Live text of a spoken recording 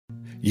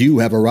You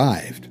have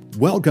arrived.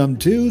 Welcome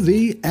to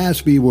the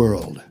Aspie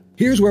World.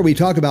 Here's where we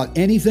talk about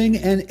anything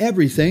and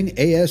everything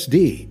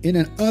ASD in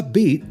an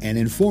upbeat and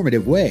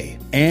informative way.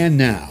 And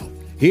now,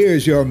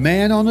 here's your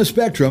man on the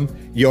spectrum,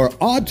 your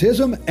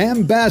autism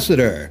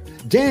ambassador,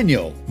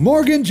 Daniel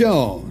Morgan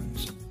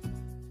Jones.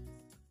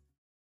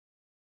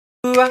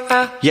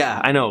 Yeah,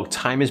 I know,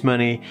 time is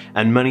money,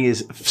 and money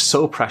is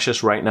so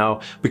precious right now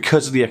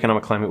because of the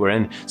economic climate we're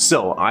in.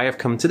 So I have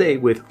come today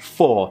with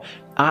 4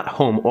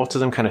 at-home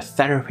autism kind of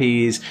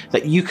therapies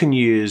that you can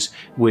use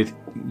with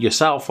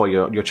yourself or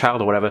your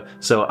child or whatever.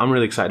 So I'm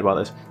really excited about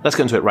this. Let's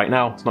get into it right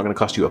now. It's not going to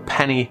cost you a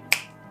penny.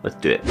 Let's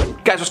do it.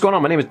 Guys, what's going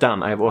on? My name is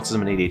Dan. I have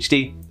autism and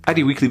ADHD. I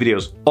do weekly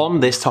videos on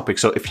this topic,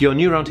 so if you're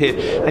new around here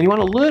and you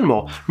want to learn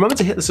more, remember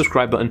to hit the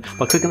subscribe button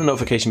by clicking the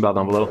notification bell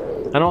down below.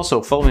 And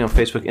also follow me on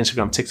Facebook,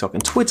 Instagram, TikTok,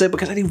 and Twitter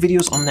because I do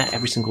videos on there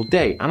every single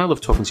day. And I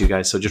love talking to you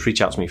guys, so just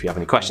reach out to me if you have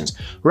any questions.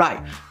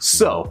 Right,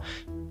 so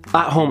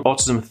at-home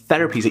autism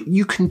therapies that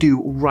you can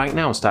do right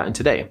now starting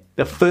today.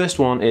 The first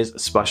one is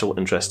special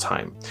interest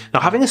time. Now,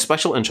 having a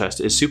special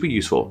interest is super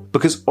useful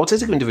because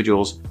autistic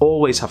individuals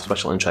always have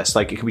special interests.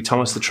 Like it could be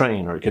Thomas the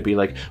Train, or it could be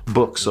like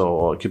books,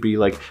 or it could be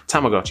like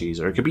Tamagotchis,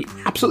 or it could be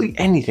absolutely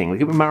anything. It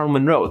could be Marilyn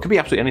Monroe. It could be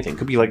absolutely anything. It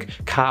could be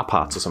like car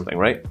parts or something,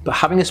 right? But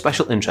having a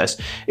special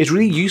interest is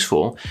really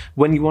useful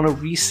when you want to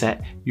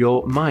reset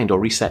your mind or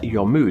reset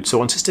your mood. So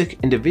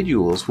autistic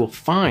individuals will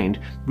find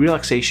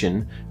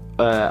relaxation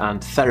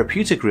and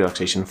therapeutic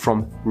relaxation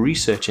from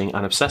researching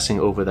and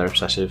obsessing over their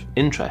obsessive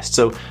interests.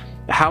 So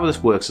how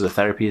this works as a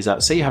therapy is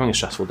that, say you're having a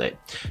stressful day,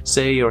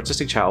 say your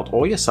autistic child,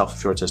 or yourself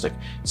if you're autistic,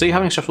 say you're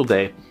having a stressful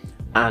day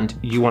and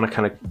you want to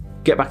kind of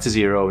get back to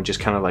zero and just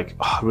kind of like,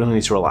 oh, I really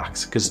need to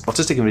relax, because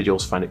autistic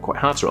individuals find it quite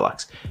hard to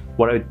relax.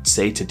 What I would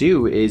say to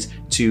do is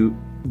to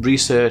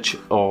research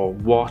or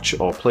watch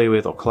or play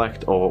with or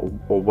collect or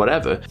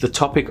whatever the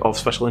topic of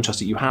special interest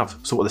that you have.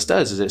 So what this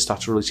does is it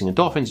starts releasing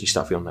endorphins, you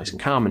start feeling nice and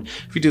calm, and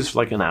if you do this for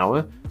like an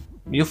hour,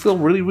 you'll feel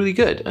really, really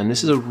good. And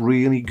this is a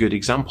really good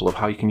example of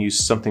how you can use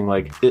something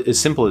like as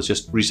simple as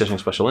just researching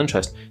special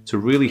interest to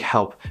really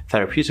help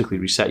therapeutically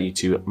reset you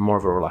to more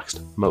of a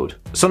relaxed mode.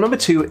 So number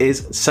 2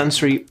 is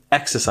sensory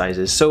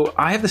exercises. So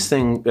I have this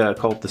thing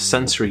called the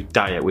sensory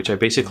diet, which I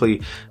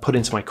basically put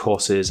into my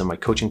courses and my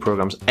coaching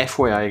programs.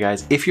 FYI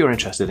guys, if you're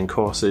interested in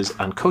courses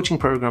and coaching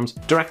programs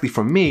directly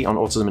from me on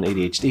autism and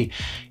ADHD,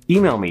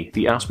 email me,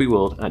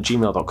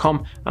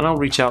 theaspieworld@gmail.com, and I'll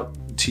reach out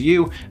to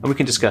you and we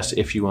can discuss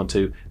if you want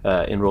to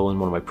enroll in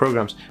one of my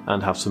programs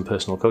and have some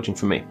personal coaching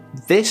from me.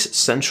 This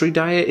sensory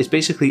diet is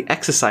basically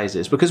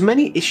exercises, because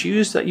many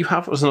issues that you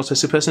have as an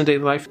autistic person in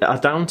daily life are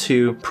down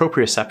to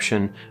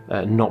proprioception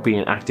not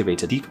being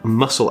activated, deep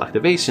muscle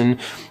activation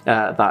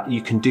that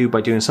you can do by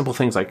doing simple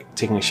things like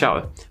taking a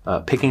shower,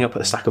 picking up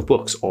a stack of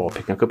books, or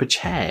picking up a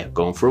chair,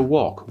 going for a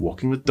walk,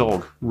 walking the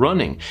dog,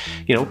 running,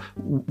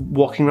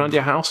 walking around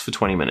your house for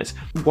 20 minutes.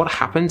 What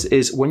happens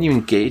is when you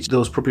engage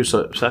those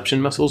proprioception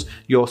muscles,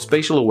 your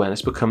spatial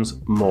awareness becomes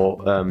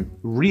more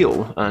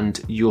real, and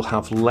you'll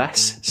have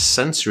less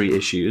sensory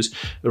issues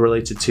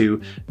related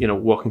to,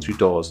 walking through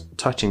doors,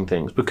 touching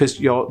things, because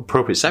your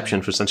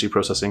proprioception for sensory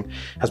processing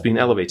has been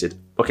elevated.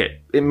 Okay,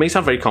 it may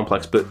sound very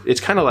complex, but it's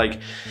kind of like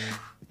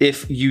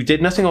if you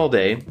did nothing all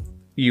day,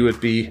 you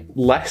would be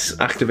less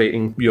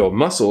activating your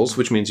muscles,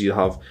 which means you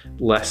have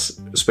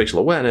less spatial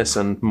awareness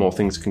and more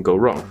things can go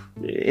wrong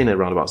in a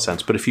roundabout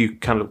sense. But if you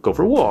kind of go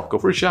for a walk, go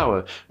for a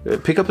shower,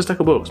 pick up a stack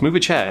of books, move a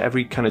chair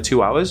every kind of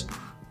 2 hours,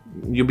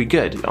 you'll be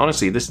good.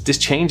 Honestly, this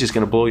change is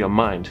going to blow your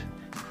mind.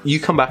 You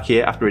come back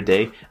here after a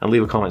day and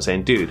leave a comment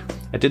saying, dude,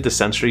 I did the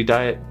sensory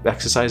diet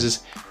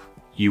exercises,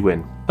 you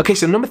win. Okay,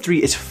 so number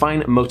 3 is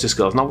fine motor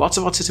skills. Now, lots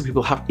of autistic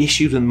people have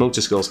issues with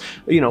motor skills,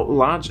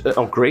 large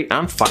or great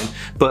and fine,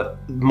 but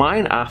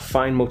mine are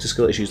fine motor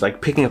skill issues,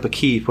 like picking up a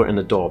key, put it in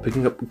the door,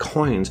 picking up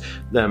coins,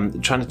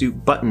 trying to do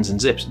buttons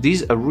and zips.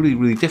 These are really,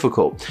 really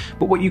difficult.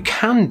 But what you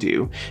can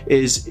do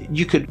is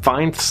you could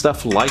find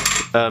stuff like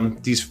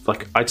these,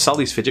 like I'd sell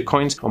these fidget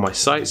coins on my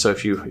site. So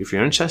if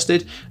you're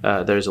interested,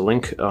 there's a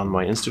link on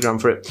my Instagram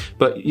for it.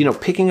 But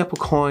picking up a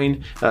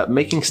coin,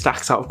 making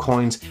stacks out of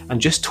coins, and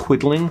just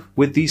twiddling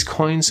with these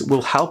coins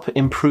will help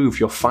improve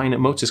your fine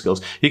motor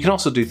skills. You can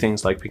also do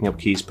things like picking up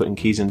keys, putting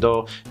keys in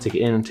door, take it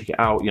in and take it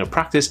out,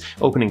 practice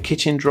opening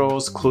kitchen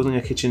drawers, closing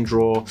a kitchen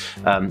drawer,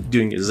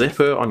 doing a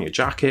zipper on your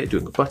jacket,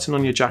 doing a button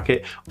on your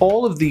jacket.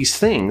 All of these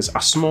things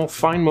are small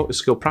fine motor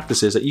skill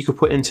practices that you could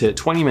put into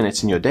 20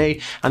 minutes in your day,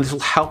 and this will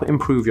help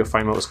improve your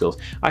fine motor skills.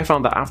 I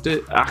found that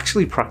after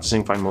actually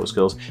practicing fine motor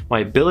skills, my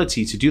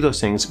ability to do those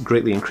things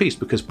greatly increased,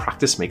 because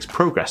practice makes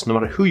progress no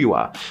matter who you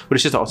are. But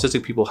it's just that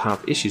autistic people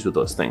have issues with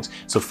those things.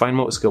 So fine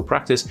motor skill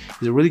practice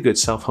is a really good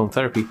self-home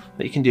therapy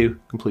that you can do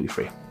completely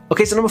free.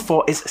 Okay, so number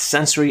 4 is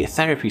sensory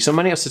therapy. So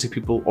many autistic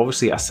people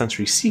obviously are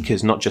sensory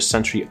seekers, not just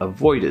sensory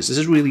avoiders. This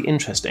is really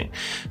interesting.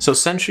 So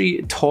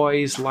sensory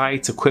toys,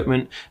 lights,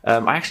 equipment.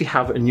 I actually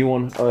have a new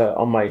one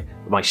on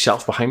my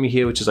shelf behind me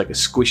here, which is like a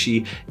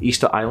squishy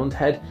Easter Island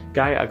head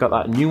guy. I got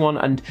that new one.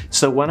 And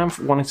so when I'm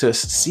wanting to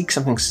seek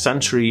something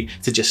sensory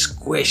to just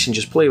squish and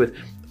just play with,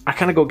 I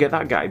kind of go get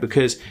that guy,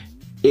 because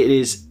it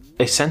is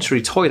a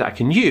sensory toy that I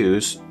can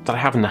use that I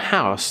have in the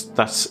house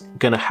that's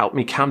going to help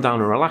me calm down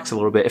and relax a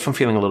little bit if I'm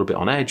feeling a little bit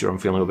on edge or I'm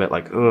feeling a bit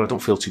like, oh, I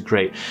don't feel too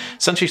great.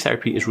 Sensory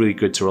therapy is really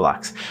good to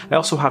relax. I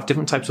also have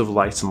different types of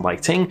lights and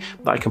lighting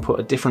that I can put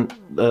at different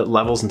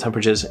levels and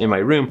temperatures in my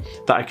room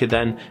that I could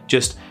then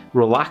just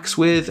relax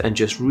with and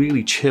just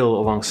really chill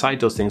alongside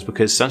those things,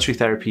 because sensory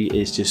therapy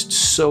is just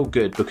so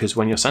good, because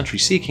when you're sensory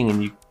seeking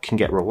and you can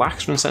get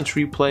relaxed from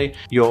sensory play,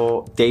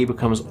 your day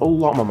becomes a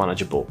lot more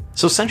manageable.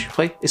 So sensory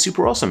play is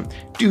super awesome.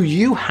 Do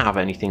you have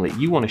anything that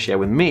you want to share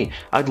with me?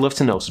 I'd love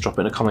to know, so drop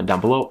it in a comment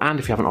down below, and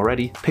if you haven't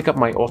already, pick up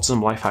my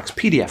Autism Life Hacks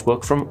PDF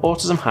book from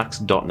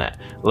autismhacks.net.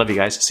 Love you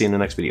guys, see you in the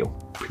next video.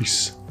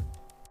 Peace.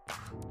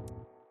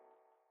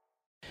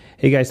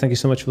 Hey guys, thank you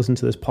so much for listening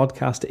to this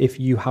podcast. If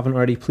you haven't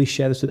already, please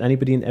share this with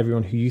anybody and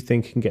everyone who you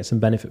think can get some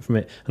benefit from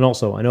it. And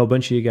also, I know a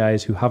bunch of you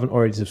guys who haven't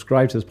already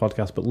subscribed to this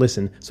podcast but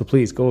listen, so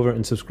please go over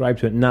and subscribe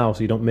to it now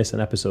so you don't miss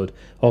an episode.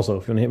 Also,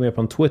 if you want to hit me up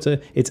on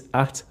Twitter, it's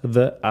at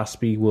the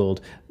Aspie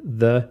World,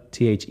 the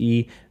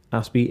THE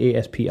Aspie,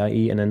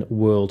 ASPIE, and then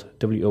World,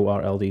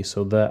 WORLD.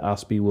 So the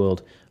Aspie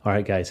World. All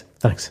right, guys,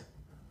 thanks.